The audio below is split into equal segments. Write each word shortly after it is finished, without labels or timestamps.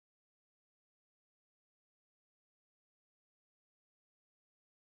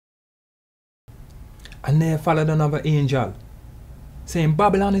And there followed another angel, saying,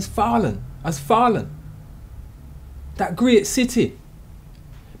 Babylon is fallen, has fallen. That great city,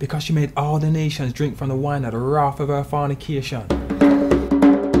 because she made all the nations drink from the wine of the wrath of her fornication.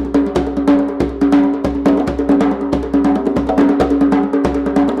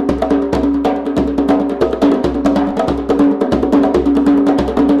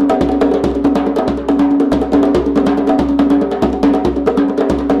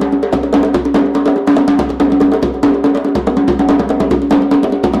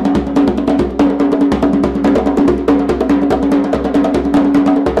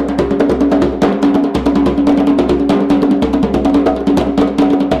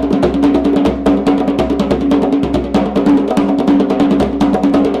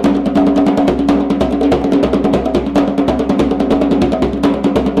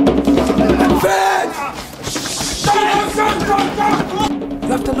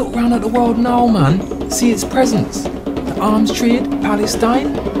 You have to look round at the world now, man. See its presence. The arms trade,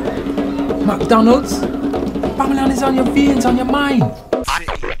 Palestine, McDonald's. Babylon is on your veins, on your mind. I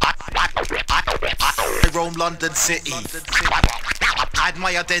roam London City. Hide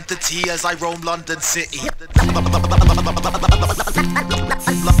my identity as I roam London City. Hey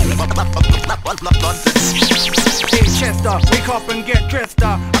Chester, wake up and get dressed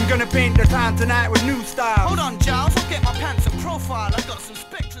up. I'm gonna paint the town tonight with new style. Hold on, Giles, I'll get my pants and profile. I got some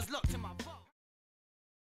spec.